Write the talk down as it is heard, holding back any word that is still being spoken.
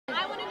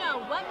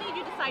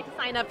decide to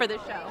sign up for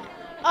this show?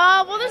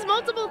 Well, there's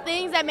multiple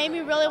things that made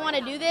me really want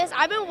to do this.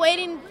 I've been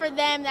waiting for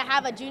them to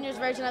have a juniors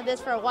version of this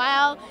for a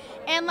while,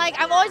 and like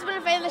I've always been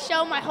a fan of the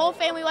show. My whole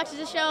family watches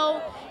the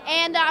show,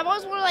 and I've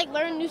always wanted to like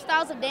learn new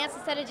styles of dance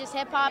instead of just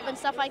hip hop and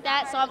stuff like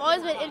that. So I've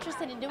always been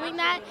interested in doing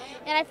that,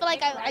 and I feel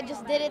like I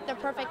just did it the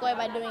perfect way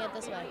by doing it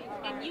this way.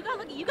 And you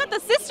got the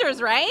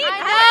sisters, right?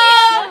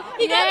 I know.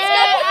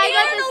 I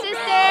got the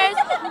sisters.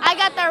 I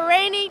got the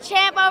reigning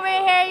champ over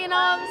here. You know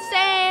what I'm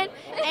saying?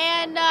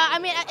 And I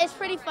mean, it's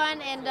pretty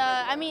fun, and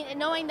I mean,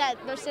 knowing that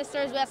they're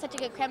sisters, we have such a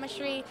good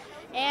chemistry,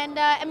 and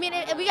I mean,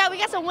 we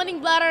got some winning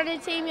blood on the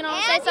team, you know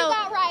what I'm saying? And you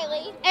got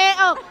Rylee.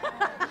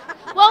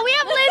 And well, we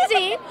have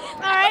Lindsay.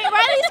 All right,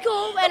 Riley's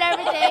cool and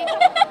everything,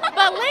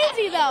 but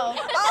Lindsay though.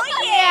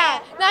 Oh yeah.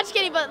 Not just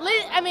kidding, but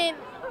I mean,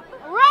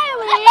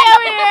 Rylee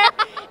over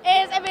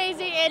here is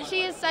amazing, and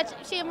she is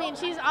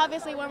she's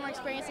obviously way more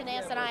experienced in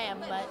dance than I am,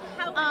 but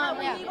How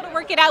were you able to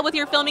work it out with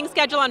your filming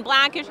schedule on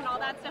Blackish and all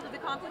that stuff? Is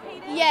it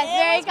complicated? Yes,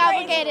 very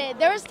complicated.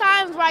 There was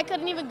times where I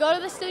couldn't even go to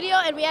the studio,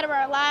 and we had to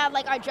rely on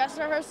like our dress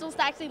rehearsals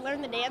to actually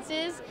learn the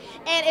dances,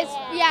 and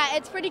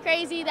it's pretty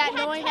crazy that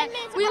knowing that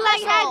we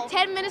like had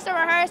 10 minutes to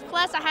rehearse,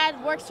 plus I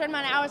had work certain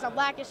amount of hours on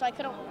Blackish, so I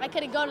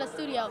couldn't go to the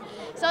studio.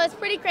 So it's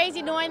pretty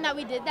crazy knowing that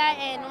we did that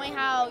and knowing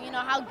how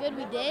how good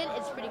we did.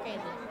 It's pretty crazy.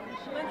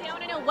 Lindsay, I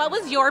want to know, what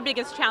was your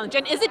biggest challenge,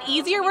 and is it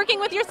easier working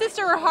with your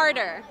sister or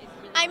harder?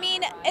 I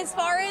mean, as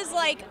far as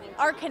like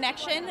our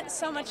connection,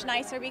 so much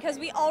nicer because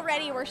we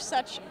already we're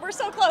so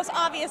close,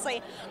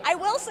 obviously. I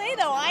will say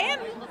though, I am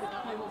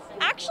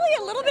actually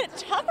a little bit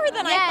tougher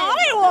than I thought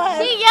I was.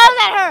 She yells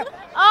at her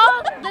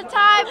all the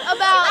time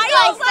about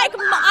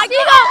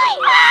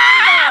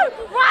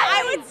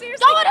I would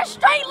seriously go in a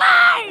straight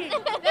line.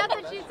 That's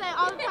what she say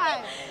all the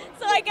time.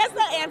 So I guess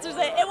that answers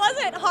it. It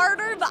wasn't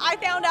harder, but I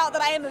found out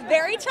that I am a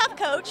very tough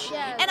coach,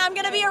 and I'm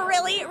going to be a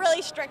really,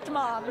 really strict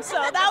mom. So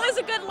that was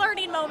a good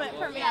learning moment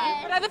for me.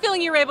 But I have a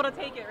feeling you were able to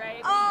take it,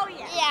 right? Oh,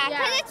 yeah. Yeah,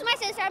 because it's my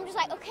sister. I'm just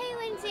like, okay,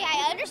 Lindsay,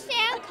 I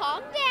understand.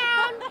 Calm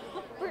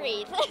down.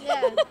 Breathe.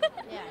 Yeah.